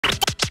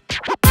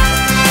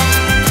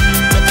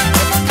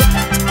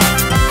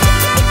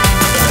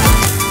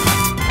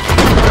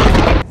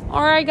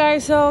right,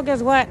 guys, so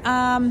guess what?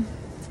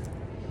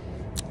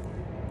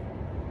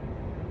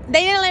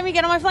 They didn't let me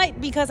get on my flight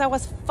because I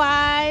was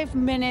 5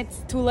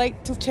 minutes too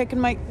late to check in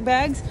my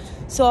bags.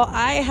 So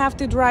I have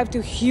to drive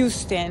to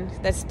Houston.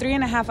 That's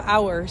 3.5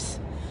 hours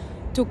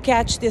to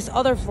catch this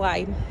other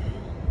flight.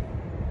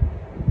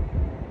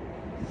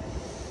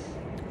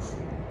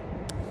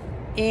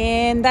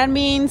 And that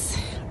means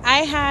I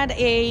had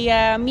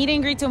a meet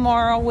and greet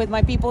tomorrow with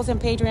my peoples and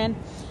Patreon.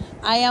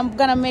 I am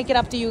gonna make it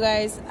up to you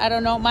guys. I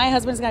don't know. My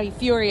husband's gonna be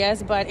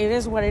furious, but it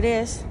is what it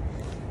is.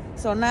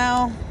 So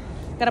now,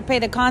 gotta pay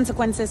the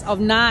consequences of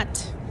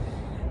not.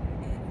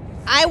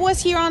 I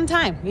was here on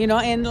time, you know,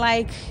 and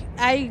like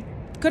I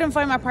couldn't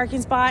find my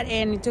parking spot,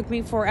 and it took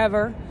me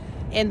forever.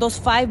 And those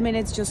 5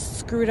 minutes just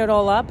screwed it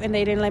all up, and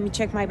they didn't let me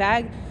check my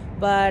bag.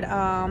 But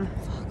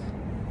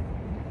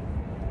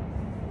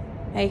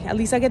hey, at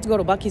least I get to go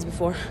to Buc-ee's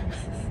before.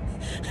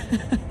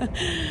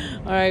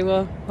 All right,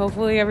 well,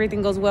 hopefully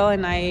everything goes well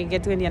and I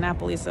get to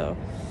Indianapolis. So,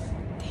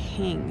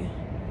 dang.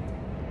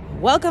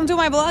 Welcome to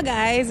my vlog,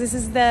 guys. This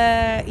is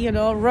the, you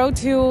know, road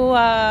to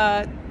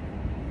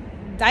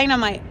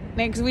Dynamite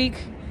next week.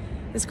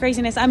 This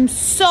craziness. I'm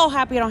so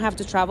happy I don't have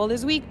to travel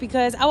this week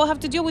because I will have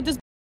to deal with this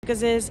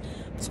because it's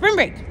spring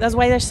break. That's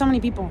why there's so many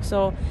people.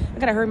 So I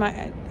gotta hurry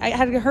I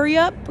had to hurry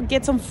up,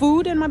 get some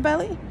food in my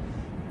belly,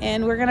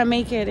 and we're gonna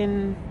make it,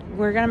 and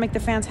we're gonna make the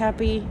fans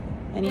happy.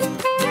 And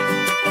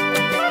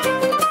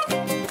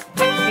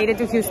made it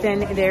to Houston.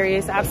 There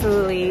is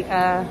absolutely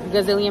a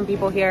gazillion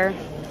people here.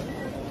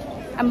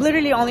 I'm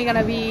literally only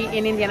gonna be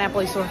in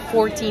Indianapolis for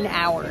 14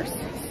 hours.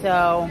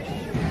 So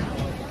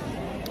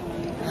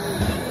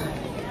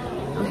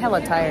I'm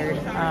hella tired.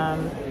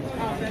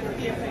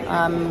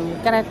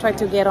 I'm gonna try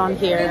to get on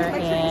here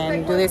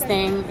and do this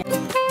thing.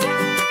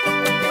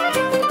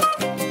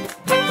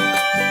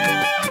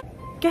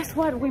 Guess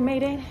what? We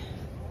made it.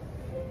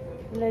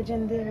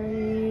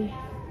 Legendary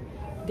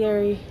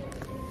dairy.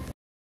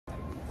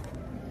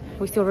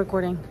 We're still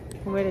recording.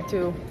 We made it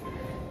to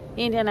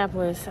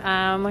Indianapolis.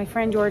 My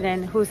friend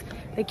Jordan, who's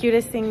the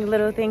cutest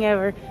little thing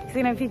ever, he's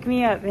gonna pick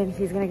me up and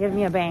he's gonna give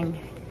me a bang.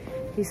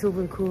 He's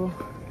super cool.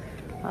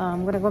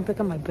 I'm gonna go and pick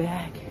up my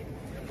bag.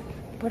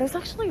 But it's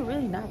actually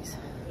really nice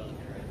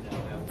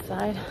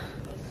outside.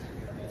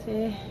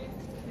 See?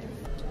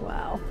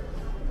 Wow.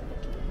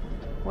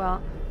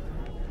 Well,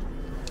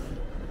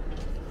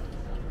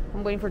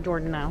 I'm waiting for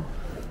Jordan now.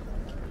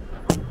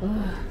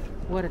 Ugh,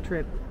 what a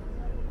trip.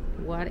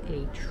 What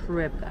a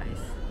trip, guys.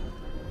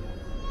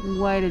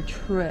 What a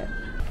trip.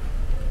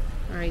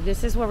 All right,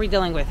 this is what we're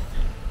dealing with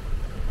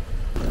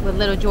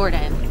little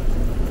Jordan.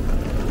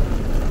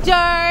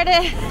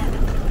 Jordan!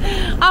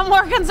 I'm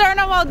more concerned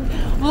about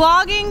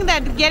vlogging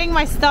than getting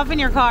my stuff in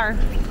your car.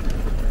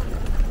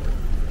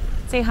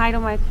 Say hi to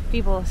my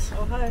peoples.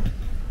 Oh, hi.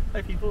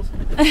 Hi, peoples.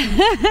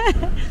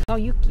 Oh,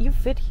 you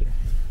fit here.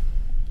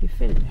 You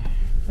fit in there.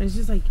 But it's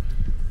just like,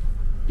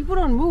 people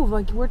don't move.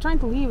 Like, we're trying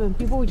to leave and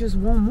people just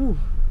won't move.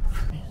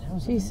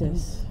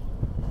 Jesus.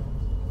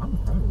 I'm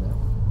proud of that.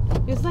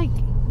 It's like,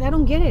 I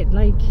don't get it.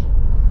 Like,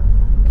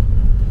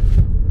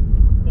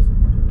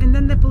 and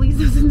then the police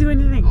doesn't do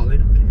anything. Oh, they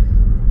don't care.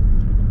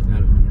 I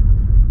don't care.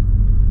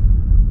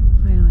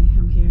 Finally,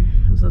 I'm here.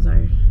 I'm so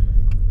tired.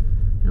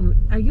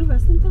 Are you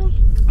wrestling today?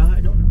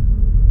 I don't know.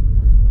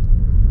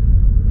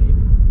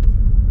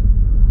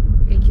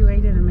 Maybe. AQA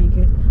didn't make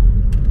it.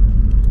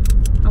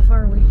 How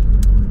far are we?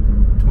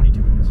 22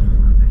 minutes.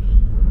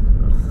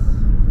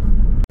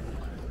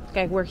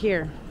 Okay, we're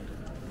here.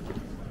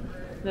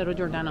 Little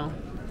Giordano.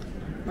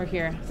 We're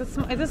here. Is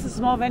this a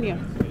small venue?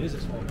 It is a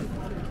small venue.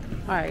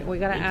 All right, we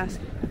gotta ask.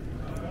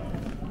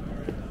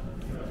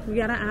 We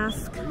gotta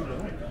ask.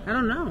 I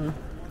don't know.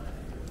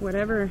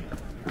 Whatever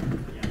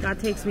God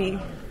takes me.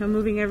 I'm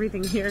moving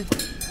everything here.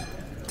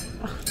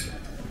 Oh,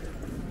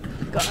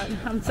 God,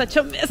 I'm such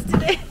a mess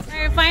today. All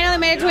right, finally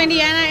made it to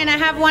Indiana, and I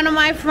have one of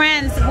my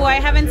friends who I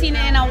haven't seen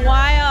in a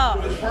while.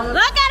 Look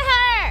at her!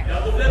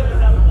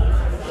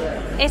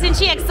 Isn't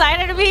she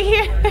excited to be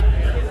here?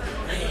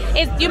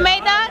 You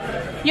made that?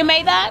 You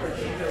made that?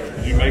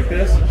 Did you make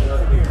this?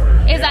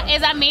 Is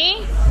that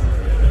me?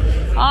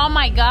 Oh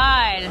my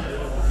God.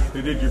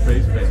 Who did your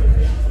face paint?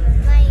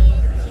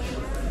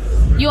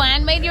 You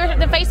made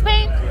the face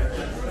paint?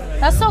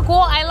 That's so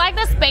cool. I like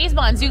the space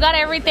buns. You got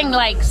everything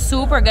like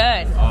super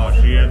good. Oh,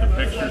 she had the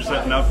picture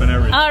setting up and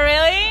everything. Oh,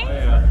 really?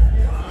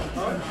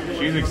 Oh, yeah.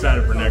 She's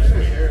excited for next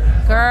week.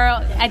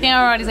 Girl, I think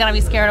everybody's gonna be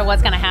scared of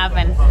what's gonna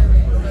happen.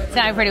 It's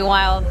gonna be pretty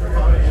wild.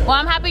 Well,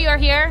 I'm happy you're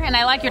here, and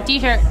I like your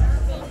t-shirt.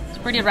 It's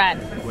pretty rad.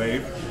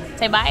 Wave.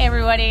 Say bye,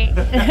 everybody.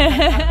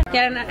 Yeah,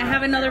 I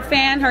have another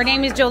fan. Her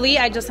name is Jolie.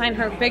 I just signed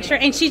her picture,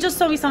 and she just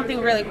told me something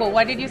really cool.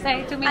 What did you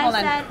say to me? I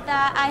said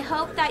that I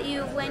hope that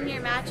you win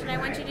your match, and I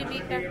want you to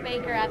beat Beth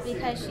Baker up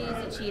because she's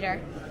a cheater.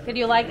 Did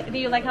you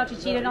like how she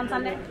cheated on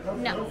Sunday?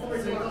 No.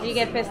 Did you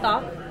get pissed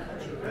off?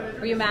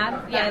 Were you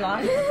mad that I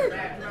lost?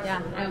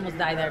 Yeah, I almost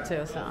died there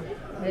too, so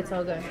it's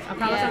all good. I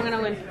promise I'm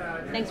gonna win.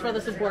 Thanks for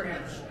the support.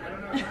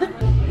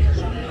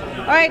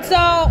 All right,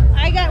 so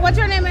what's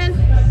your name,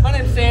 man? My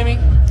name's Sammy.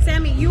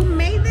 Sammy, you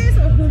made this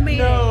or who made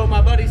it? No,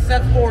 my buddy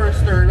Seth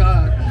Forrester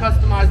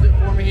customized it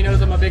for me. He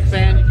knows I'm a big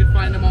fan. You can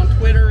find him on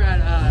Twitter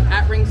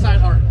at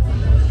Ringside Art.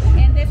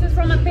 And this is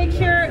from a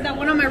picture that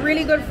one of my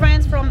really good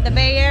friends from the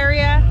Bay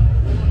Area,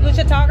 good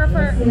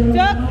photographer,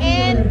 took.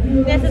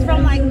 And this is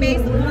from like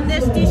based on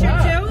this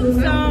t-shirt too.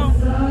 So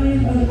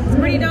it's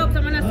pretty dope. So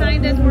I'm gonna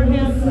sign this for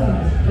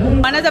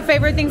him. One of the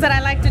favorite things that I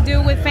like to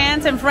do with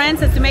fans and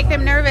friends is to make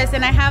them nervous.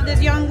 And I have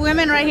this young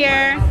woman right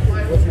here.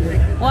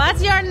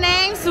 What's your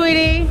name,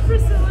 sweetie?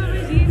 Priscilla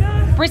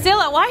Regina.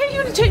 Priscilla, why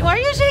are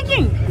you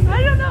shaking?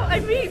 I don't know. I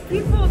meet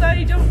people that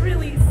I don't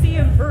really see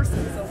in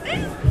person, so.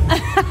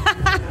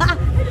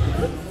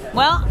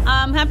 Well,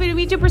 I'm happy to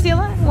meet you,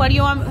 Priscilla. What do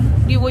you want?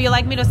 Will you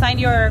like me to sign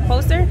your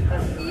poster?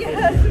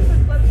 Yes.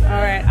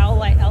 All right, All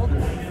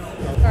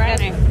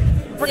right.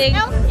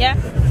 Priscilla? Yeah.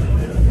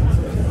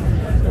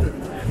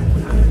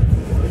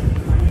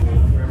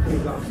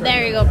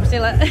 There you go,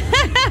 Priscilla.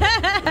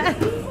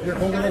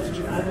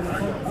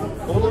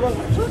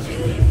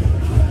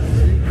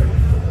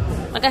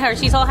 Look at her,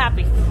 she's all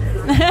happy.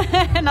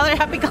 Another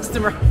happy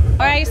customer.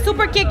 All right,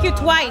 super kick you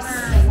twice.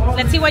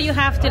 Let's see what you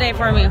have today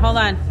for me. Hold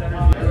on.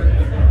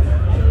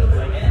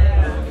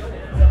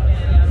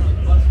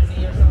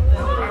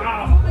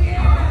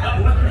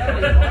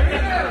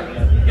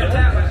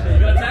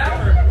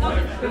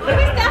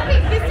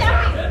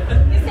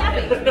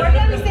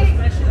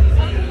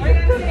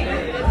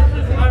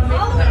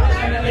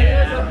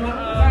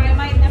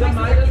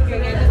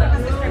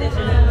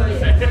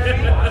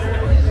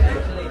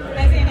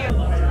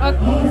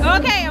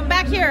 Okay, I'm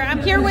back here.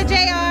 I'm here with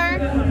JR.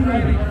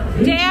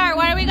 JR,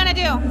 what are we gonna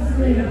do?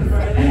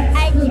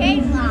 A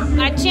chain lock.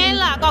 A chain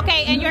lock.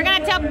 Okay, and you're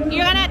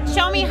gonna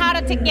show me how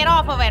to get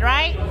off of it,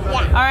 right?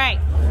 Yeah. All right.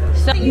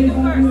 So you do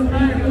first.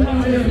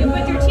 You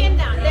put your chin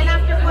down. Then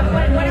after, what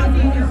else do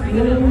you do?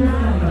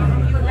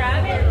 You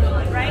grab it,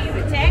 right? You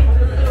protect,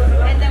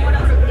 and then what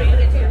else? You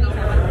get to your knees.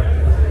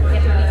 Get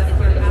to your knees.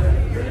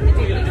 Get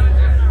to your knees.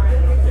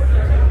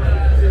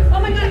 Oh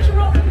my God, she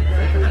rolled.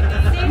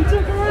 See,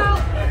 took her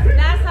out.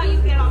 That's how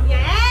you get off. Yeah.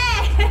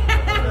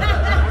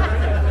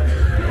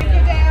 Thank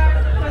you, JR,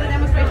 for the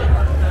demonstration.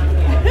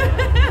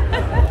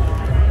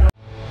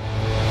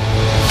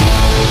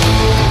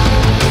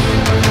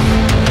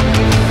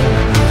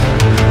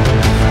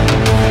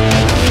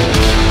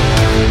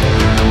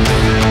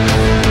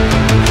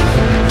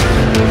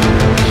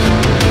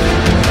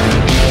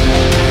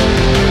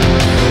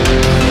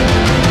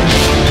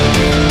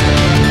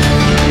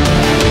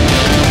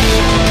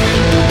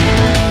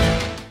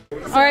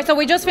 So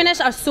we just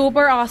finished a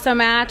super awesome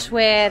match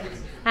with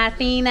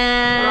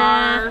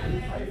Athena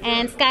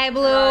and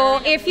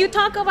Skyeblue. If you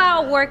talk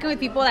about working with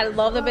people that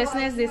love the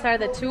business, these are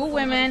the two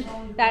women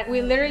that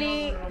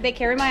they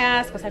carry my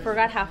ass because I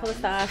forgot half of the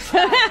stuff. You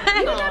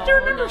have to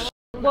remember.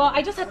 Well,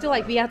 I just had to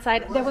like be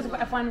outside. There was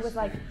a friend was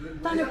like,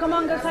 Thunder, come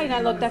on, go outside. And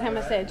I looked at him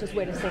and said, just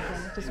wait a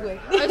second, just wait.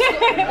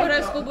 When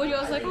I schoolboy you,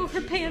 I was like, oh,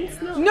 her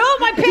pants, no. No,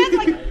 my pants,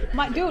 like,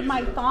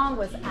 my thong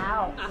was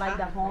out like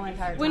the whole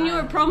entire time. When you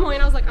were promoing,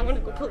 I was like, I want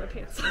to go pull her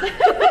pants.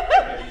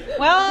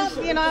 Well,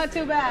 you know,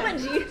 too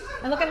bad.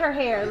 And look at her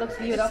hair, it looks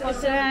beautiful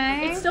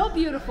today. It's so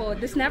beautiful.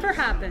 This never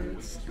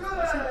happens.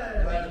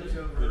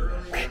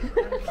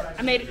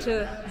 I made it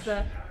to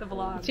the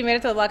vlog. She made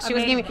it to the vlog. She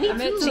was giving me. I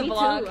made it to the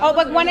vlog. Oh,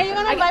 but when are you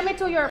gonna invite me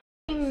to your?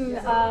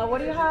 What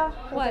do you have?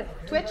 What?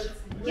 Twitch?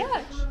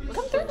 Yeah,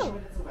 come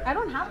through. I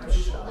don't have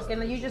Twitch.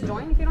 Can you just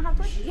join if you don't have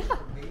Twitch? Yeah.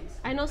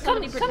 I know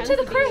somebody come pretends to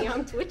the to be crib. me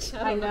on Twitch.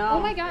 I know. Oh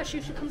my gosh,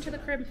 you should come to the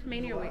crib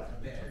Mania week.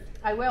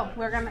 I will.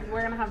 We're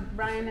gonna have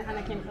Brian,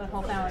 Anakin, the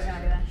whole family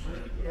gonna be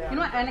there. You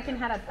know what? Anakin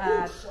had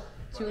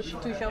two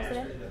shows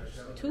today.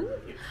 Two?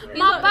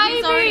 My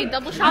baby!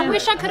 I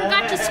wish I could have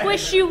got to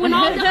squish you when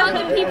all the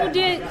other people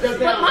did. But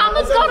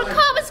Mama's gonna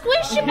come and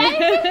squish you,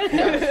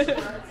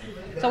 baby!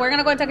 So we're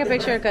gonna go and take a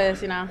picture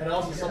because, you know,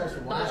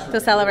 to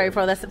celebrate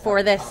for this.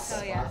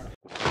 Oh, yeah.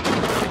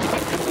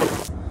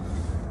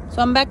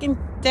 So I'm back in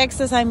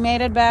Texas. I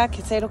made it back.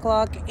 It's 8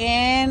 o'clock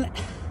and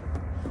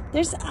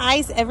there's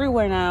ice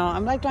everywhere now.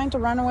 I'm like trying to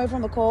run away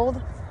from the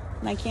cold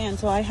and I can't.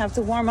 So I have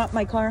to warm up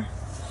my car.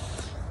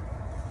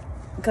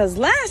 Because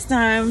last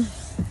time,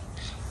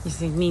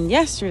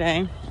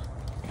 yesterday,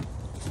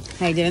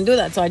 I didn't do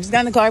that. So I just got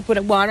in the car, put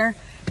in water,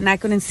 and I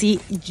couldn't see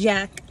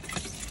jack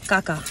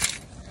caca.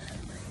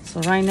 So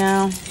right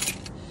now,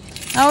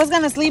 I was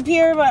gonna sleep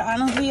here, but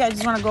honestly, I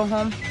just wanna go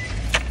home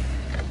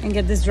and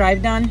get this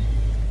drive done.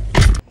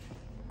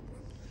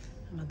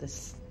 I'm at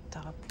this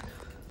top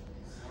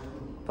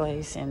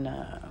place in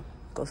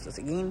Costa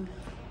Seguin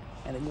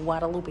in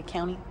Guadalupe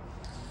County.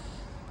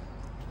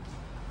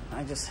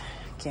 I just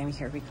came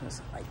here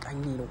because like I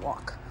need a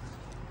walk.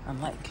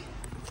 I'm like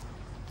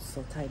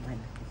so tired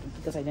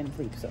because I didn't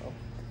sleep. So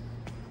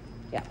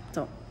yeah,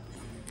 so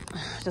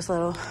just a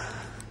little.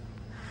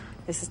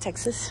 This is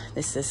Texas.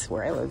 This is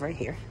where I live right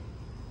here.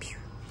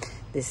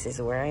 This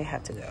is where I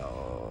had to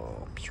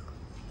go.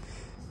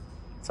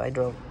 So I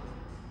drove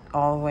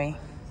all the way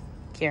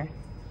here,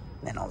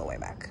 then all the way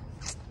back.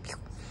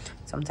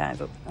 Sometimes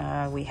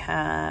we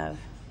have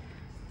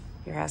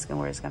you're asking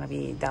where it's gonna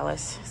be,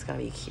 Dallas, it's gonna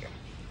be here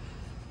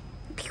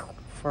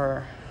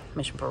for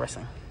Mission Pro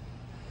Wrestling.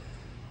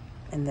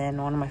 And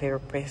then one of my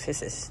favorite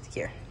places is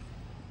here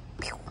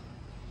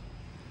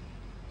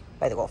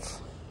by the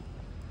Gulf.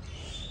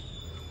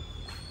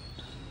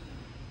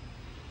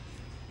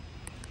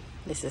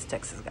 This is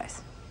Texas,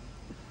 guys.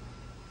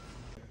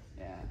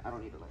 Yeah, I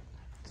don't need to like.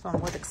 So I'm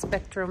with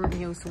Spectrum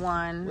News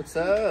 1. What's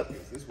up?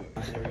 This way.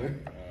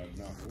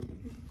 No.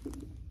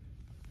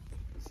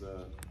 It's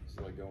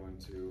like going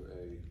to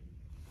a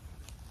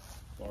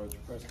large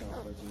press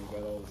conference and you've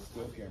got all the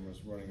still cameras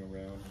running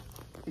around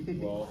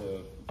while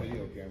the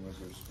video cameras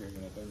are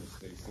screaming at them to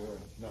stay still.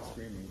 Not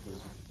screaming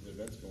because the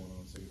event's going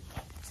on, so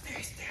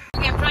stay still.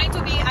 Okay, I'm trying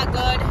to be a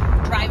good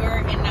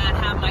driver and not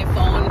have my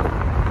phone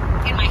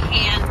in my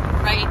hand,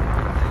 right?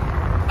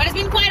 But it's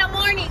been quite a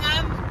morning.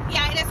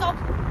 Yeah, it is all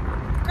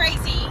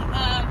crazy.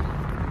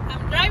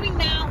 I'm driving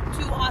now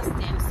to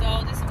Austin,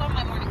 so this is one of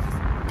my mornings.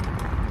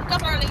 Woke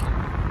up early.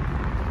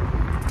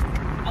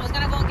 I was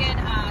gonna go get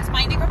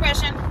spine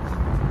decompression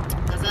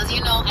because, as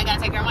you know, I gotta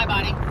take care of my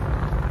body.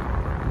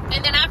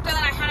 And then after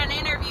that, I had an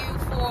interview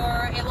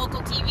for a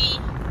local TV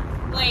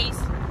place,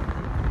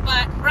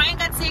 but Brian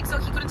got sick, so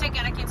he couldn't take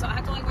Anakin, so I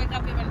had to like wake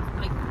up even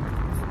like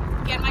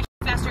get my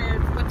faster,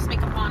 put his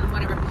makeup on,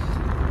 whatever.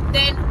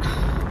 Then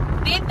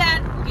did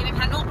that. Didn't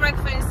have no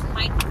breakfast.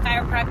 My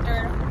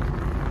chiropractor,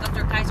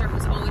 Dr. Kaiser,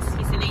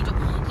 he's an angel,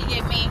 he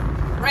gave me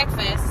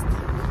breakfast,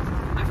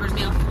 my first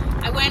meal.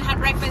 I went, had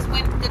breakfast,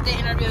 did the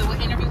interview.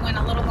 The interview went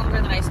a little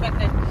longer than I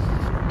expected.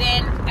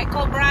 Then I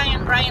called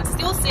Brian. Brian's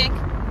still sick,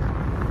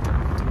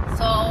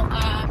 so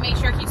made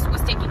sure he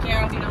was taken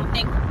care of. You know,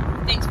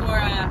 thanks for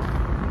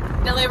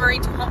delivery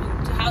to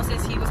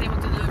houses. He was able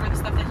to deliver the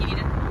stuff that he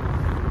needed.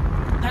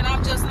 And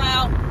I'm just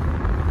now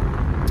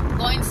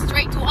going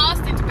straight to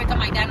Austin to pick up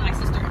my dad and my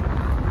sister.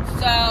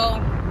 So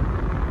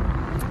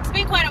it's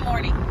been quite a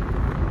morning.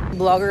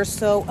 Bloggers,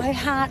 so I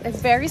had a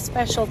very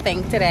special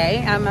thing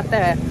today. I'm at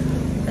the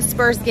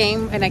Spurs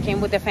game and I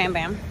came with the Fam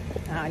Bam.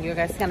 You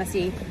guys gonna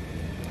see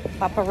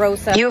Papa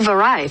Rosa. You've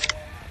arrived.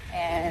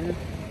 And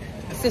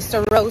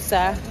Sister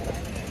Rosa.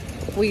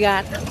 We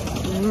got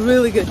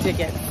really good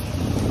tickets.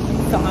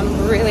 So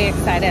I'm really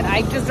excited.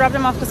 I just dropped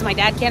them off because my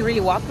dad can't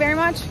really walk very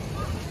much.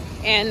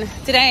 And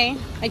today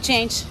I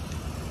changed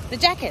the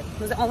jacket. It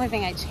was the only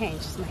thing I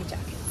changed, is my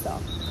jacket. So,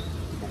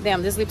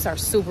 damn, these lips are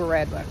super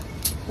red, but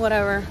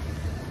whatever.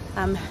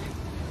 I'm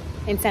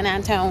in San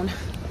Antone.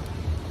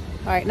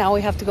 All right, now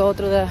we have to go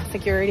through the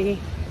security.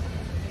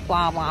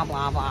 Blah, blah,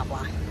 blah, blah,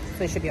 blah.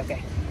 So it should be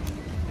okay.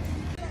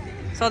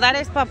 So that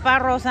is Papa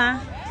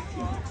Rosa.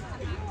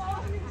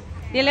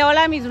 Dile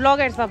hola a mis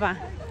vloggers, Papa.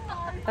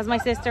 That's my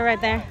sister right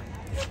there.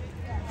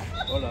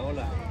 Hola,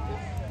 hola.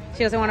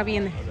 She doesn't want to be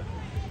in there.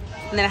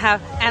 And then I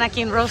have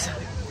Anakin Rosa.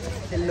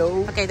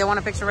 Hello. Okay, they want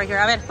a picture right here.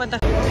 A ver, cuenta.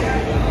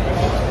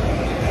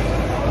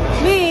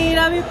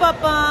 Mira mi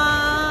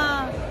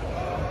papá.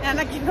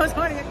 Anakin Rosa.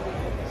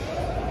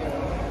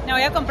 Now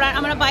voy a comprar.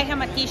 I'm gonna buy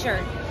him a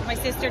t-shirt. My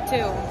sister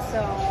too.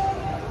 So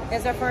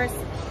it's our first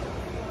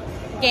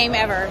game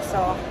ever.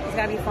 So it's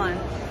gonna be fun.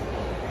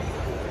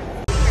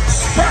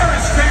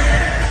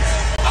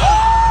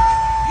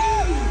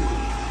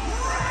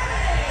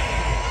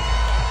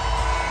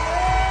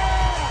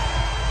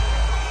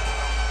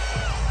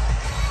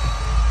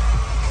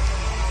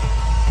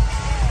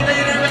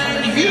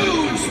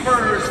 Huge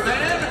Spurs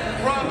fan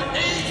from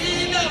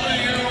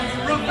AEW,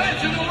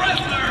 professional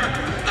wrestler,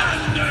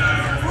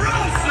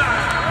 Rosa.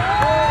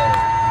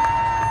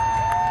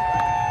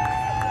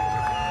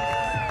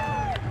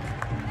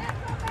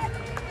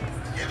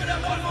 Give it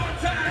up one more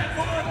time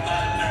for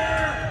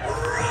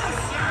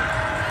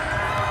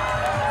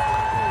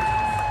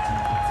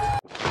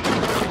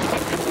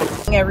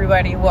Rosa.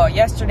 Everybody, well,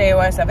 yesterday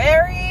was a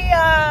very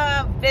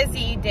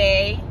busy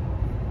day.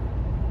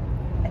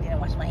 I didn't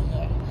wash my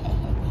hair.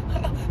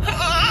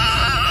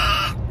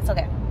 It's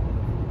okay.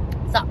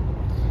 So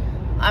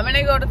I'm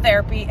gonna go to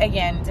therapy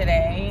again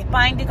today.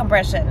 Spine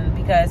decompression,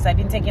 because I've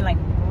been taking like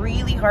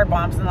really hard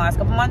bumps in the last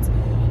couple months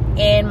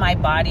and my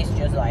body's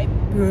just like,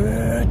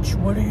 bitch,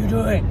 what are you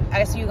doing?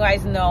 As you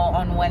guys know,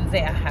 on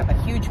Wednesday I have a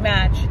huge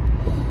match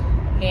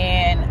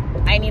and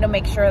I need to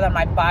make sure that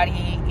my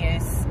body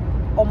is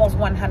almost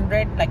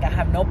 100, like I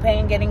have no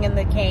pain getting in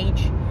the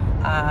cage,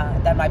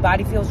 that my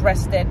body feels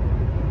rested.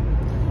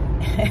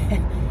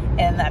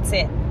 And that's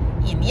it.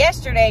 And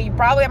yesterday,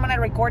 probably I'm gonna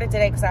record it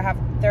today because I have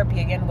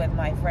therapy again with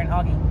my friend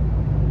Augie.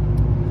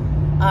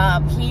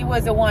 He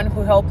was the one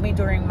who helped me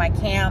during my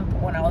camp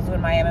when I was doing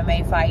my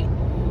MMA fight,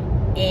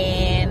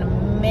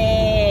 and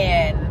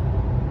man,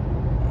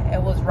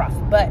 it was rough.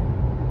 But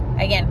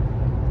again,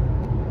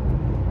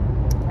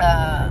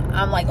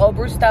 I'm like all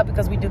bruised up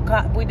because we did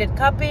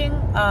cupping,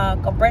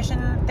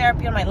 compression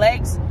therapy on my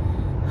legs,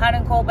 hot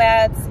and cold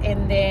baths,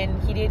 and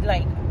then he did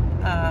like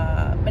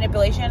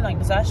manipulation, like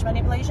massage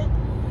manipulation,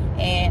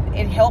 and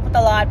it helped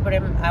a lot, but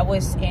I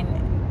was in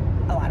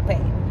a lot of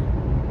pain.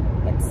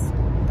 It's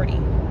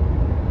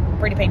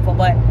pretty painful,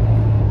 but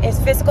it's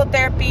physical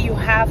therapy. You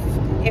have,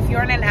 if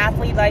you're an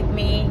athlete like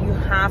me, you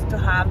have to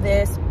have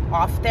this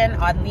often,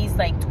 at least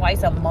like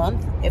twice a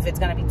month, if it's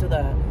gonna be to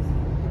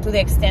the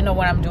extent of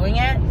what I'm doing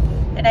it.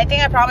 And I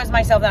think I promised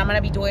myself that I'm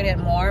gonna be doing it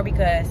more,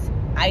 because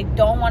I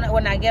don't want to,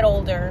 when I get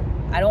older,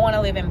 I don't want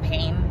to live in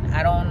pain.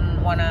 I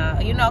don't want to,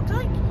 you know,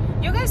 like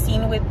you guys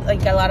seen with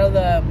like a lot of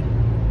the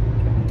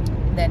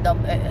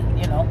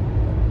you know,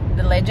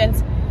 the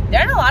legends,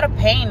 they're in a lot of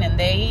pain and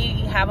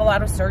they have a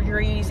lot of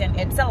surgeries and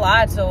it's a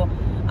lot. So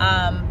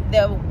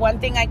the one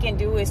thing I can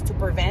do is to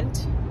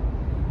prevent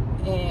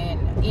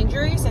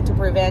injuries and to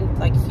prevent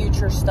like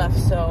future stuff.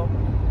 So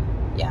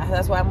yeah,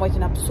 that's why I'm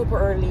waking up super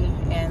early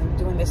and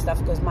doing this stuff,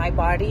 because my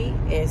body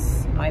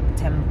is my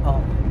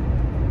temple.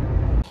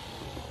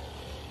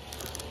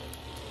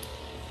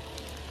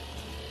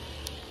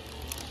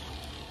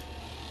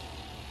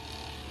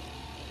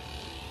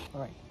 All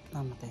right,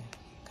 I'm at the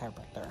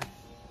chiropractor.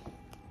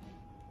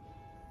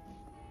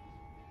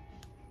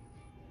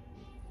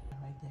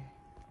 Right there.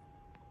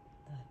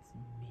 That's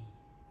me.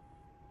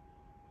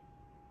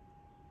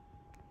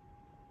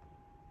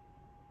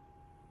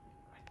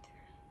 Right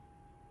there.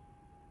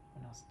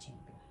 When I was a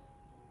champion.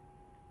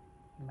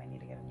 You might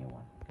need to get a new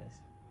one, because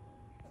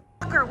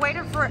Walker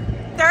waited for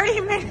 30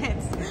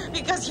 minutes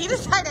because he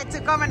decided to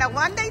come on a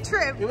one-day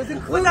trip. It was with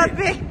included. a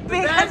big The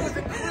bag was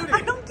included.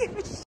 I don't give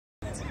a shit.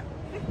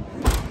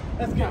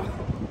 Let's go.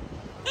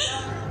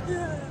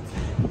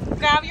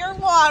 Grab your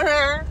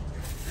water.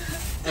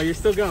 Oh, you're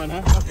still going,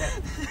 huh? Okay.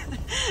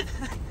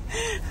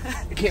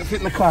 You can't fit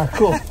in the car.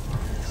 Cool.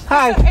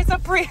 Hi. It's a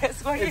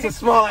Prius. It's a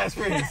small ass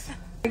Prius.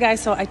 Hey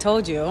guys, so I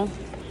told you,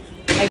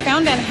 I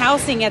found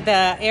Danhausen at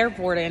the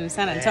airport in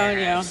San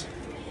Antonio.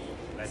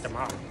 At the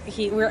mall.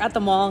 We're at the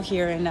mall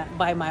here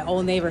by my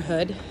old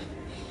neighborhood.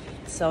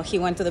 So he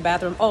went to the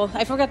bathroom. Oh,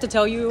 I forgot to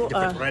tell you. You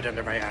put red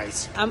under my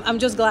eyes. I'm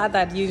just glad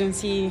that you didn't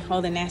see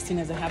all the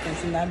nastiness that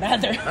happens in that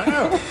bathroom.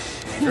 Oh,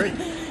 great.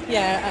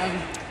 Yeah,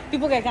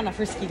 people get kind of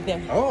frisky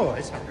there. Oh,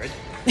 that's not good.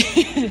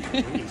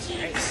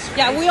 Nice.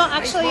 Yeah, we all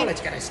Nice actually. wall. It's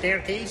got a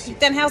staircase.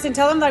 Danhausen,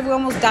 tell them that we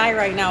almost died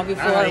right now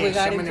before we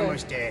got someone into.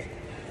 almost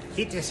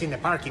hit us in the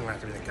parking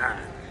lot of the car.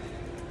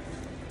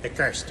 They're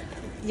cursed.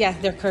 Yeah,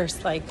 they're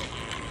cursed. Like.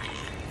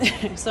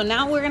 So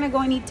now we're gonna go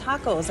and eat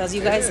tacos, as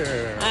you guys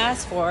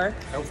asked for.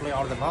 Hopefully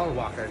all the mall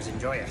walkers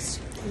enjoy us.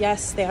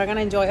 Yes, they are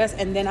gonna enjoy us.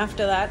 And then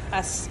after that,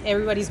 as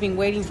everybody's been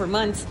waiting for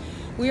months,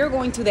 we are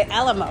going to the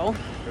Alamo.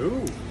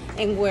 Ooh.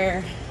 And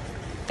where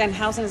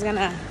Danhausen is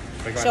gonna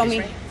We're going show this me.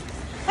 way?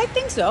 I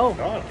think so.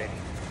 Oh, okay.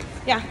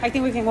 Yeah, I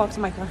think we can walk to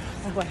my car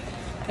that way.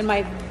 And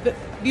my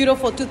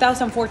beautiful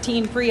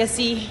 2014 Prius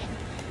C.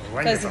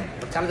 Wonderful.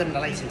 Well, tell them the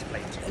license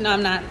plate. No,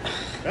 I'm not.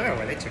 Oh,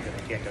 well, that's a good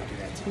idea. Don't do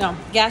that. No,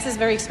 gas is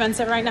very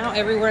expensive right now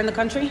everywhere in the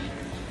country.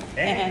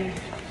 And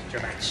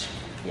too much.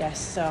 yes,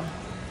 so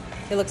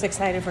he looks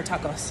excited for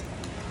tacos.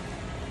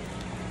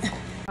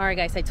 All right,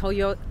 guys, I told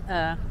you,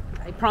 I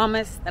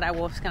promised that I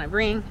was gonna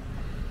bring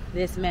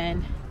this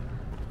man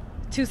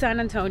to San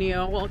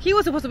Antonio. Well, he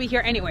was supposed to be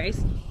here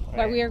anyways,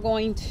 but we are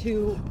going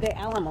to the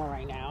Alamo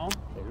right now.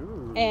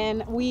 Ooh.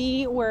 And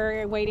we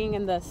were waiting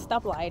in the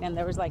stoplight, and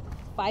there was like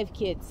 5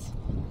 kids.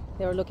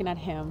 They were looking at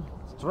him.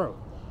 It's true.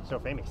 So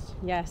famous.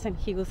 Yes, and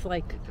he was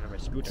like, To have a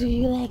scooter. "Do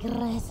you like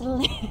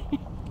wrestling?"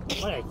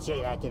 Well, I'd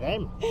say that to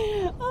them.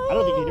 I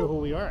don't think they knew who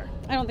we are.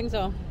 I don't think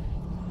so.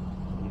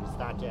 You just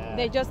thought,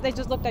 They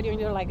just looked at you and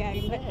you're like, hey.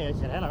 yeah, I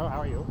said, hello, how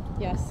are you?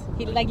 Yes.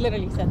 He like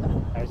literally said that.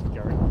 How's the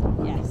journey?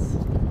 Yes.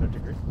 Good to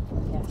good.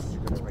 Yes.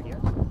 Good over here.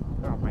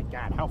 Oh my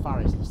God, how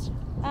far is this?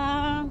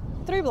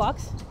 3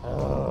 blocks.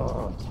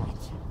 Oh, it's hot.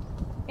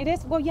 It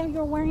is. Well, yeah,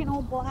 you're wearing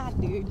all black,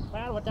 dude.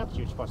 Well, what else are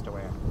you supposed to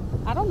wear?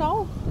 I don't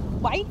know.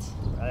 White?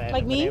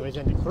 Like me? When I was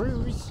on the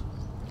cruise,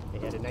 they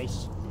had a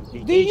nice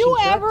vacation Do you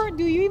shirt. ever?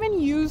 Do you even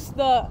use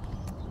the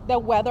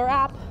weather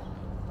app?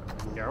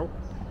 No.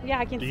 Yeah,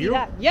 I can Do see you?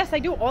 that. Yes, I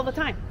do all the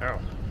time. Oh, wow,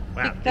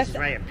 That's- this is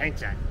why I have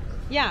pants on.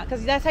 Yeah,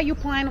 because that's how you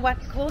plan what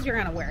clothes you're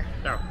gonna wear.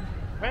 No.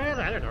 Well,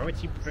 I don't know, it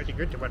seems pretty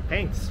good to wear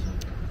pants.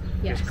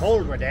 Yes. It's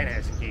cold where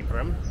Danhausen came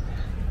from.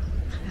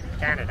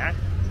 Canada.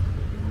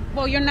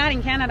 Well, you're not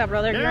in Canada,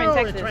 brother. You're in No,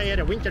 Texas. that's why I had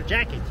a winter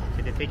jacket.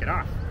 So they take it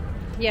off.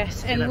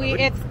 Yes, Yeah, and but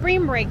it's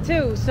spring break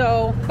too.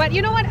 So, but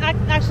you know what?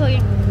 Actually,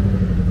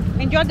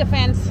 in your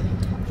defense,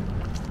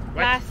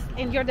 What?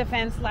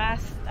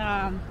 last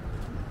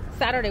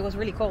Saturday was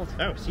really cold.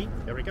 Oh, see?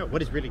 There we go.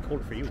 What is really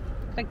cold for you?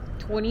 Like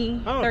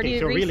 20, Oh, 30 okay,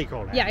 so degrees. really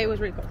cold, Yeah, huh? it was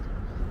really cold.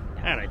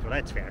 All right, well,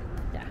 that's fair.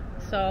 Yeah.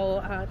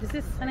 So this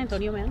is San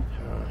Antonio, man.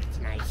 Oh, it's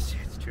nice.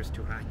 It's just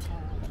too hot.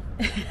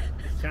 The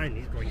sun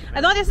is going to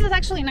I thought this is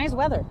actually nice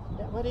weather.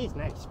 Yeah, well, it is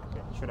nice. But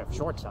you should have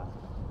shorts on.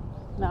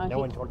 No, No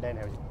one told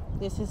Danhausen.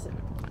 this is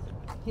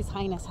His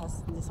Highness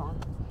has this on,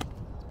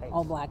 Thanks.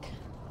 all black.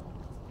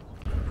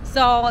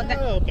 So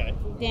Oh, okay.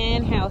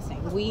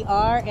 Danhausen, we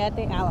are at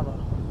the Alamo.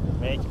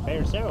 It's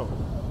fair so.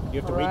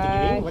 You have to wait to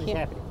get in? What is here.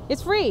 happening?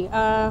 It's free.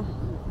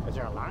 Is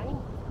there a line?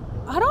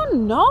 I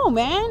don't know,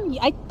 man.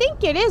 I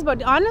think it is,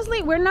 but honestly,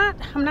 I'm not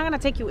gonna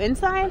take you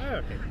inside. Oh,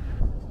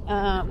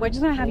 okay. We're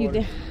just gonna have you.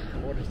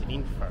 What is the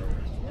info?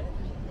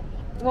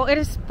 Well, it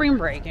is spring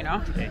break, you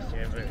know. Yes,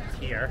 it's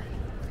here.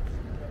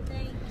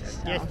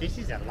 Yes, this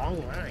is a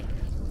long line.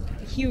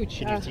 huge.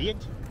 Can you see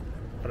it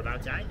from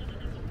outside?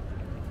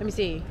 Let me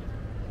see.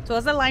 So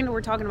that's the line that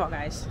we're talking about,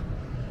 guys.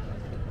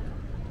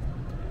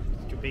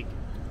 It's too big.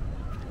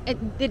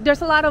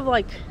 There's a lot of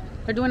like,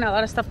 they're doing a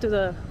lot of stuff to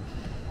the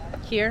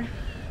here.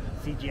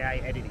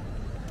 CGI editing.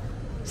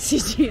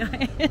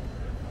 CGI.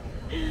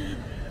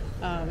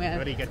 Oh man.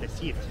 What do you get to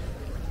see it?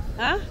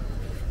 Huh?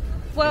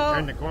 You Well,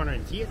 turn the corner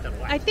and see it. Or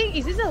what? I think,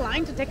 is this a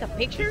line to take a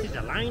picture? This is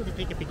a line to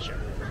take a picture.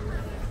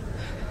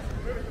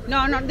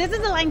 No, this is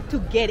a line to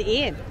get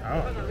in.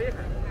 Oh.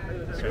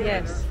 So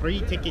Yes. free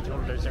ticket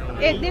holders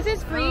only. This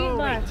is free, Oh,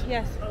 but wait.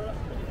 yes.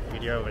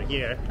 Video over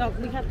here. No,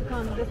 we have to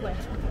come this way.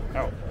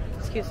 Oh.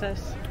 Excuse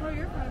us. Oh,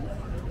 you're fine.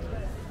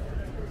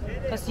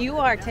 Because you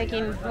are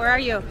taking, where are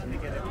you?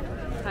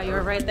 Oh, you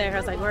were right there. I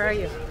was like, where are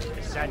you?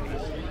 The sun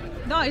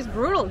is No, it's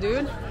brutal,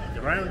 dude.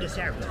 around the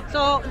south.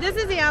 So this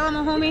is the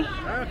Alamo, homie.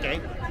 Okay.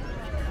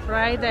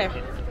 Right there.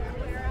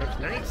 Looks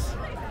nice.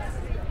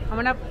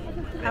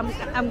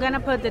 I'm gonna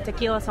put the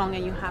tequila song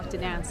and you have to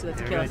dance to the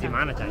They're tequila going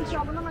to song.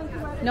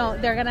 demonetize you. No,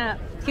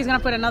 he's gonna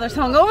put another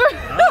song over.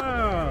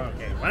 Oh,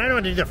 okay. Well, I don't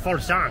want to do the full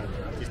song.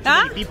 There's too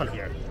Huh? many people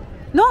here.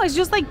 No, it's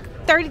just like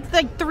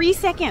 3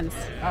 seconds.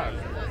 Oh.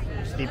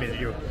 Just leave it at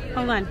you.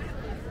 Hold on.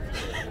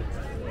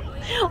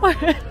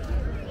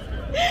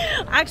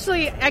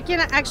 Actually, I can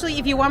actually,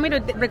 if you want me to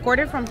record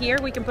it from here,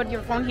 we can put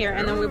your phone here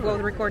and then we will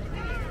record.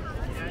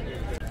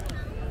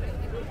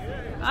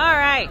 All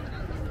right.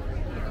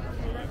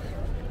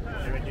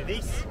 Should we do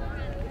this?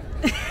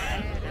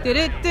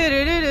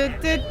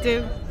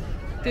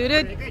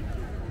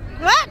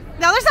 What?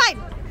 The other side.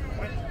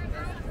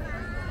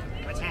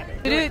 What's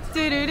happening? A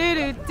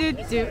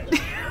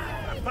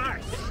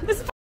farce.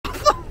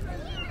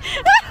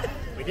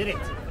 We did it.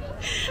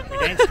 We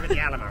danced with the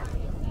Alamo.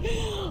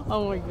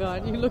 Oh my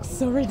god, you look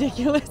so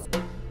ridiculous.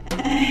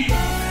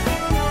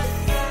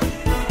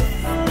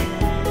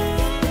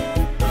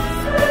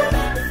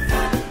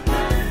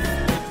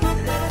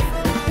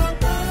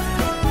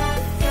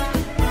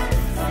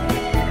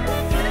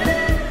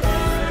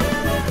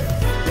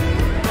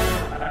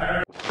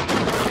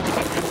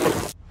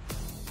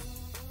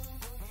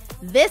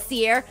 This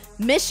year,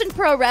 Mission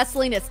Pro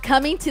Wrestling is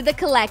coming to the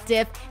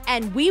Collective,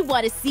 and we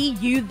want to see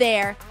you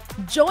there.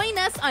 Join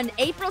us on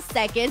April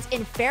 2nd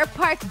in Fair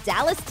Park,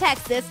 Dallas,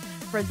 Texas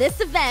for this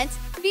event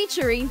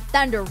featuring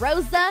Thunder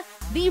Rosa,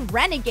 the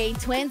Renegade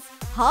Twins,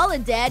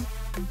 Holodead,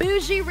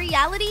 Bougie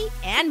Reality,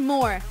 and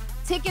more.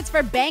 Tickets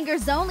for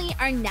Bangers Only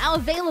are now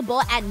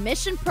available at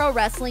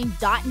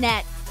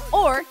missionprowrestling.net,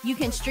 or you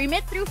can stream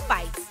it through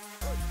Fights.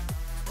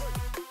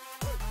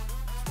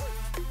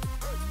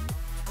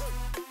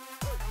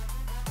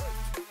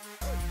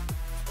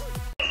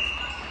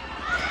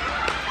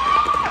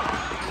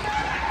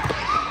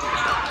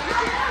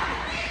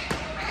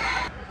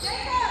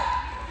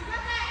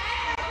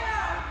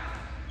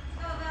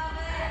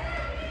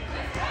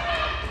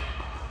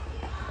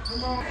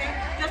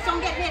 Just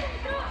don't get hit.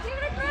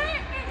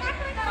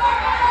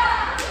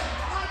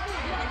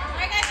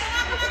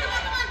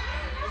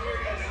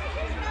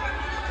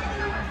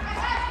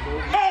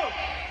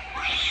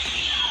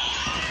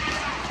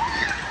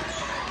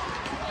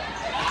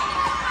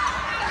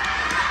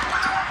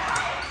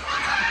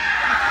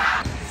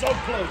 So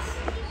close.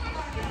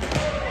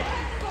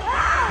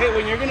 Hey,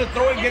 when you're gonna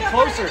throw it, get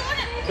closer.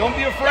 Don't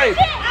be afraid.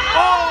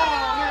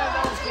 Oh man,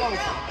 that was close.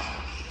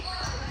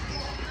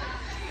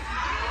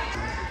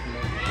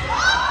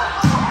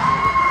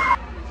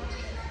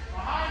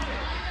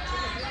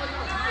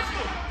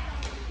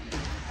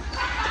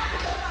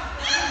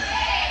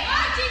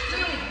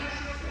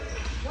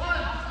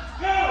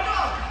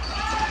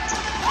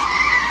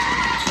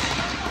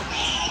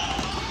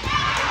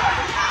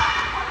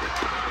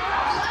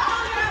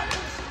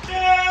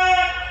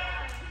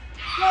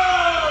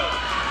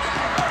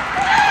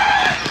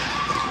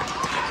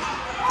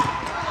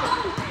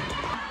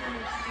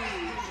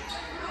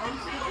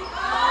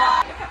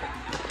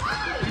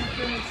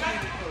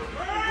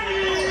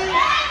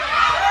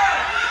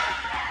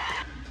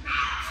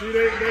 See,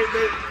 they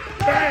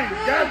bang,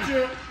 got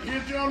you,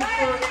 hit you on the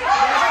foot. You're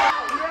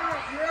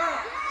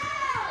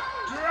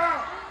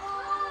out.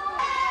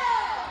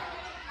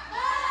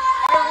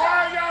 Hey, why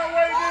are y'all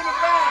waiting in the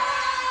back?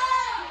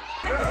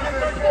 Let's get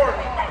the court.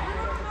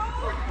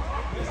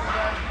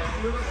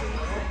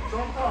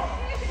 Don't talk.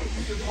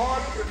 It's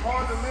hard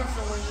to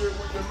listen when your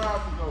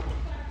mouth is open.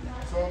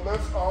 So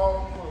let's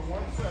all, for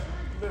 1 second,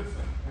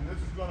 listen. And this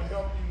is going to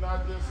help you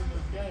not just in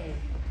this game,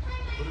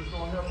 but it's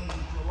going to help you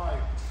with your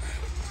life.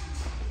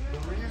 The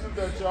reason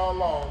that y'all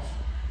lost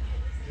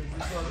is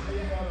because they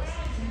had a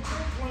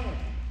strategic plan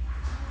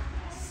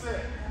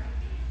set.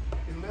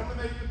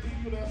 Eliminate the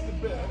people that's the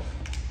best.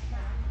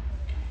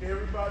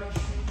 Everybody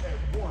shoot at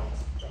once.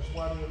 That's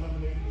why they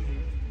eliminated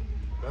you.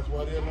 That's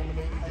why they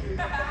eliminated you.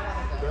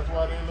 That's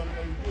why they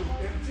eliminated you.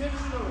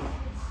 Intentionally,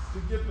 to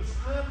get the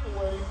strength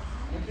away,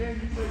 and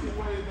then you take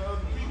away the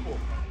other people.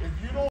 If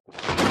you don't...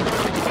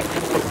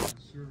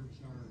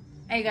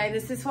 Hey guys,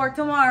 this is for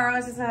tomorrow.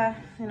 This is a,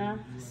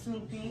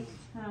 sneak peek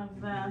of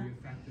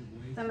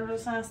Thunder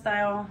Rosa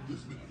style,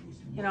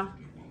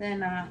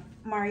 then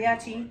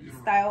mariachi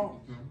style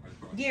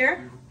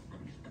gear.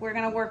 We're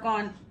gonna work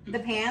on the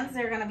pants.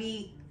 They're gonna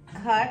be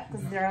cut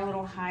because they're a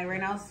little high right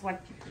now. This is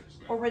what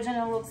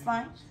original looks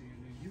like,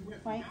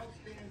 right?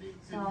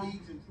 So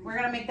we're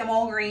gonna make them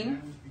all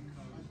green.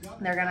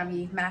 They're gonna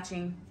be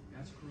matching,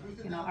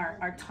 you know,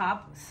 our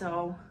top.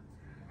 So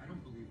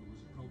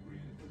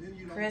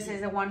Chris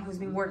is the one who's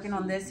been working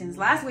on this since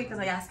last week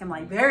because I asked him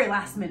like very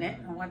last minute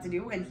on what to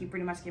do, and he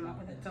pretty much came up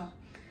with it. So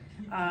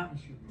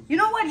you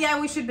know what? Yeah,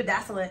 we should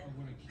bedazzle it.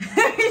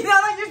 It's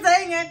not like you're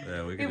saying it.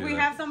 Yeah, we can if we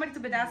have somebody to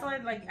bedazzle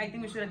it, like I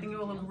think we should. I think it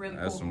will look really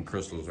cool. Has some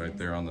crystals right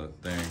there on the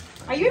thing.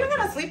 Are you even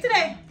gonna sleep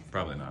today?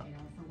 Probably not.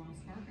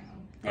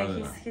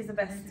 Yeah, he's the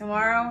best.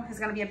 Tomorrow is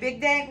gonna be a big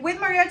day with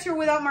mariachi or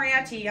without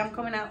mariachi. I'm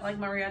coming out like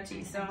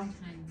mariachi, so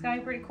it's gonna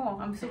be pretty cool.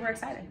 I'm super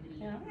excited.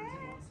 You know?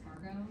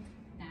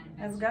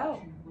 Let's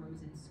go.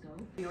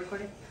 You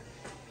recording?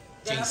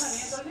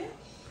 Jinx.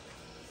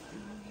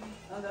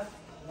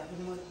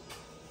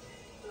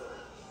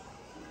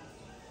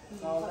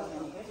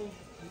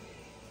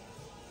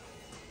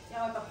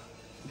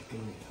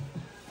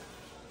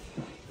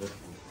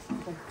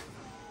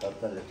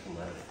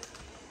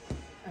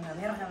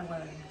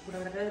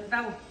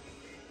 Bravo.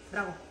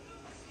 Bravo.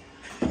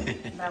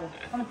 Bravo.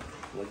 Come on.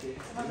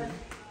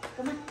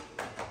 Come on.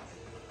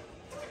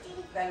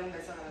 Dale un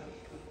beso a la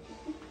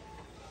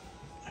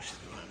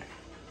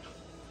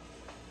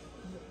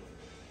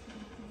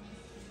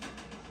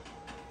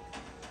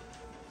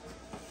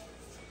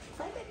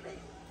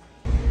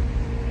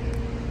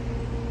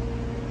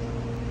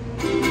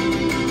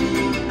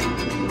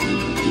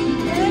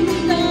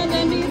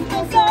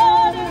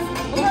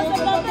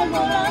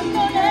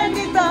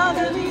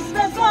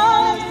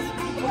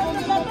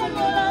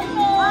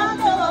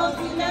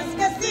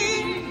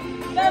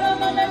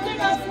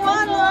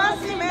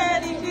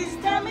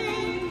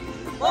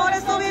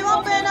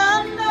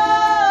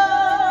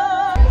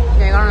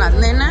Llegaron las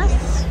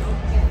nenas.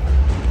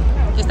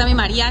 Aquí está mi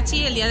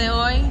mariachi el día de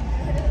hoy.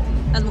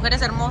 Las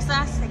mujeres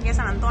hermosas de aquí de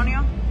San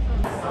Antonio.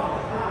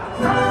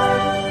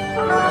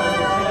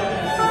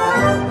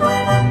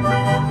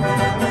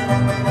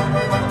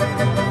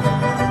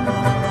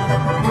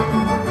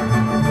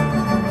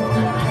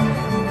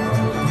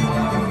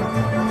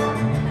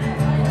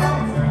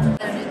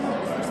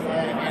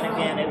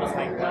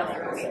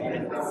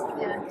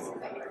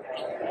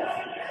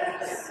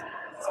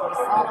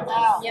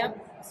 Yep.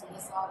 That's what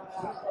it's all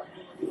about.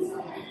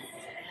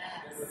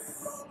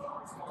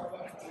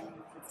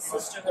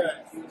 Sisterhood.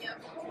 Yep.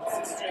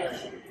 Sisterhood.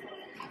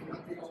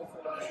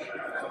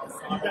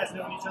 You guys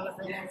known each other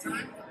for a long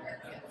time?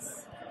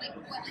 Like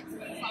what, like 5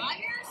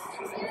 years?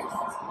 6 years?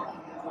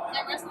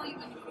 That wrestling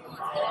even before. It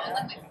was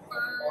like my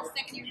first,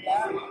 second year.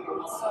 Yeah.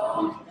 So,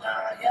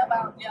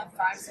 about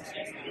 5, 6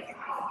 years.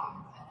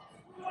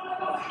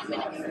 A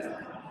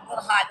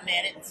little hot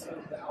minute.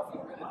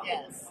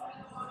 Yes.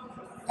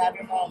 Have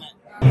your moment.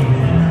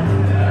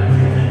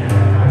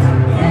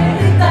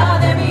 Negrita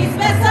de mis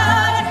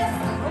pesares,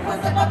 ojos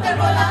de papel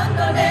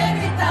volando,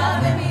 negrita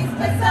de mis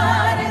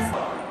pesares.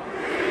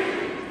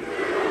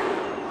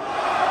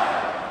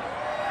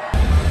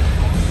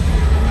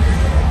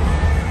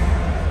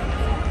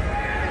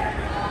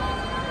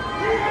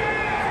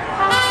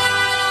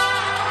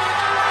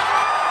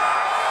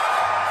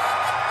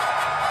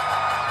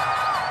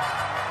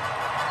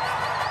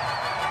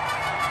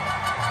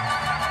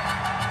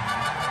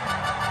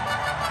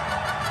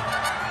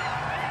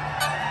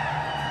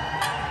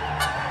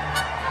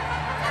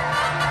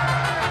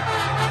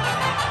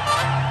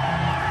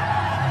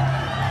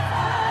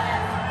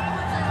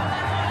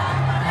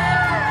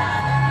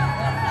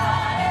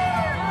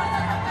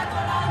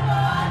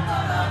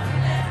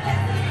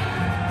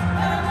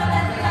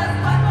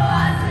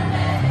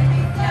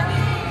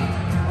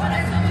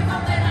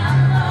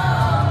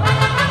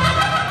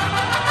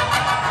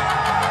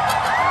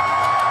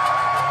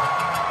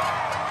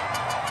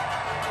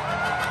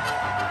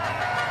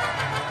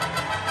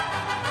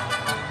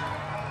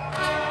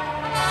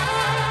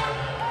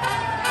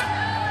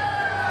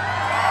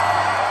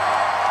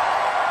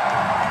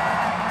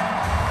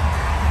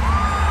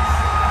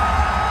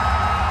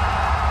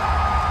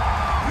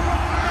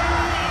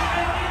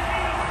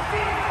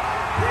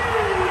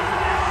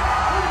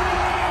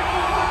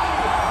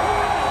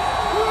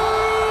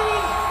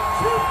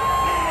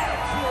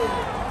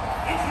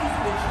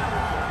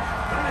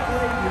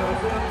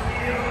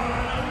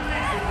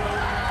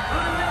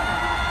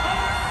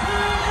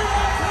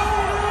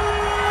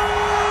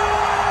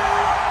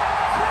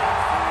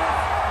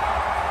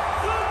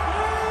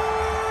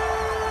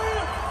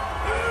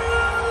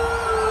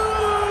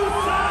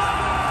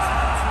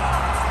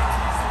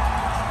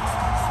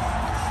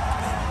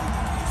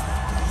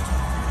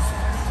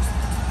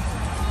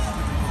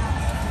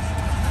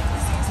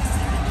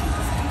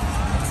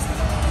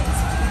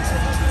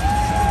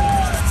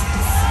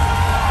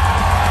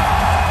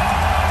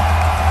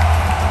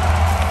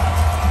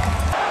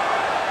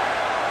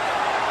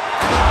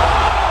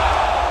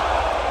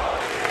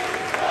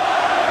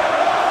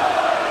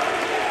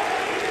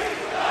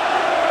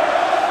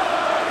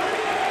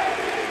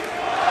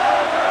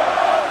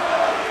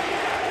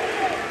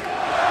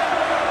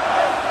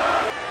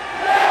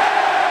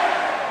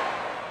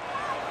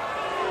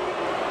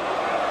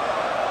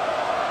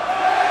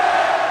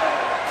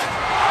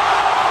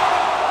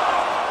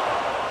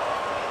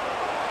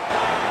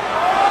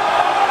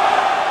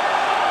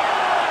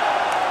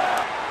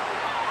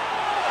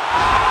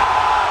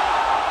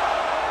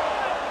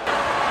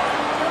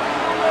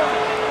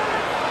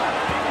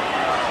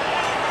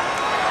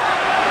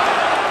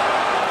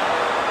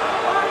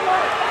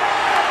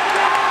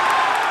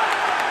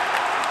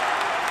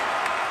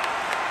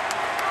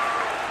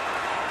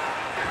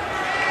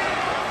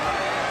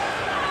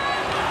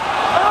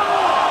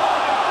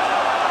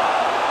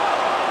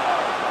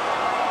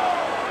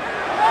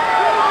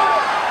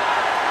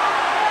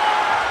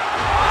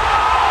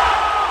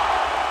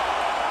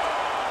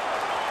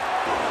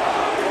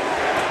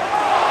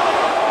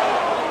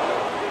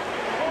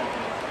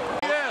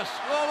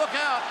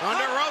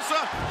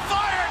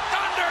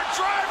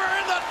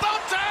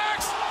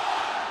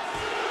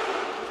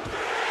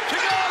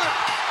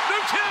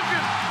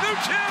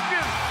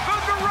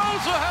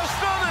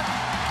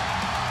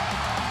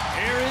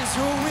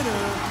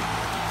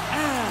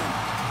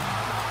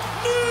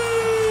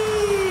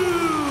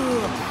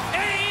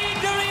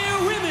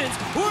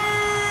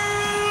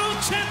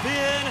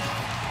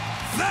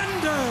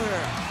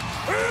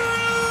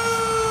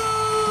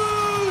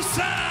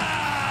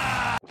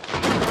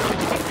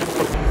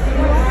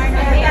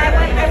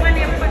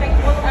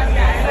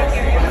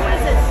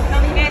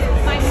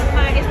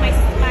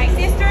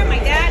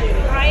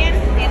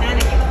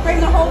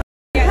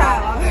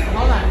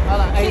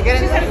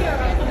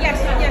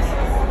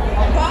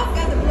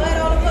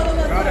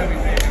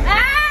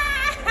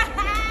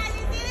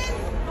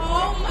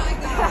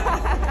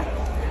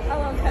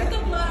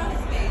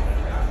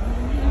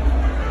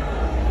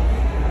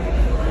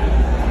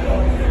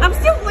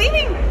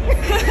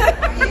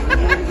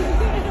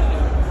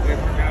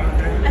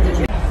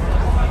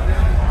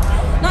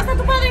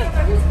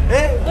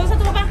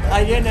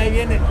 viene, ahí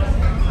viene.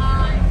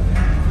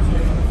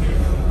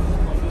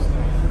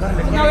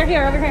 No, over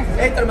here, over here.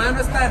 Hey, tu hermano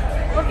está.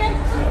 ¿Por qué?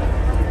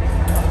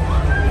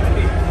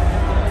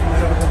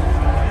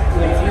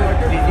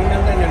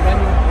 Anda en el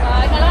baño.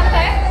 ¿No lo van a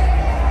traer?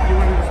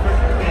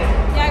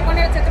 Yeah, I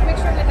wanted to take a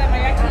picture with the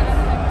mariachi.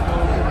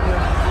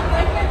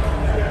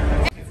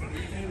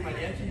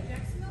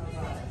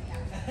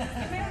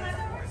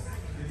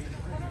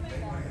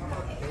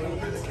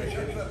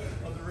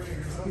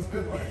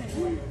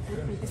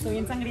 Estoy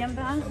bien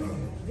sangrienta.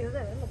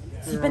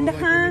 Sí,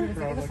 pendeja.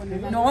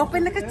 No,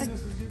 pendeja. ¿Te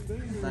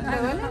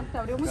duele? Te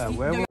abrió un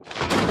mosquito.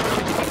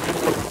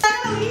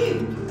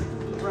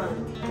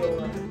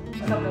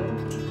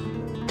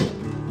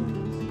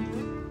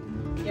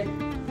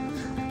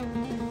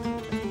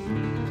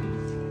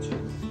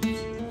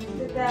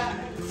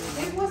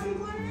 It wasn't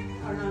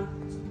glittering or no?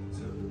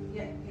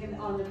 Yeah,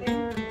 on the thing.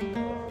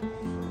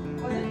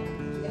 Was it?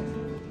 Yeah.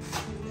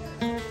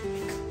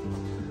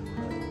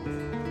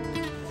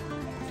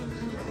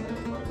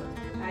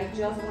 I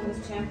just won this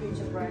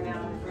championship right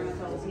now in front of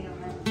Coliseum.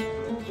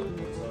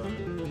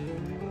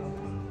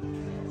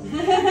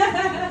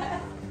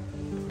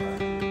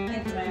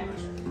 Thank you, man.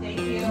 Thank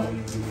you.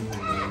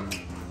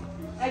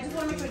 I just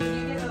want to make sure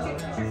you get the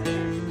picture.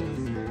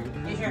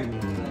 Hey, sure.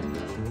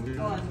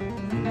 Go on.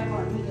 Come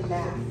on, we can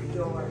back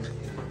door.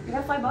 You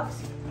got $5?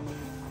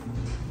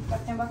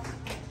 Got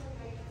 $10?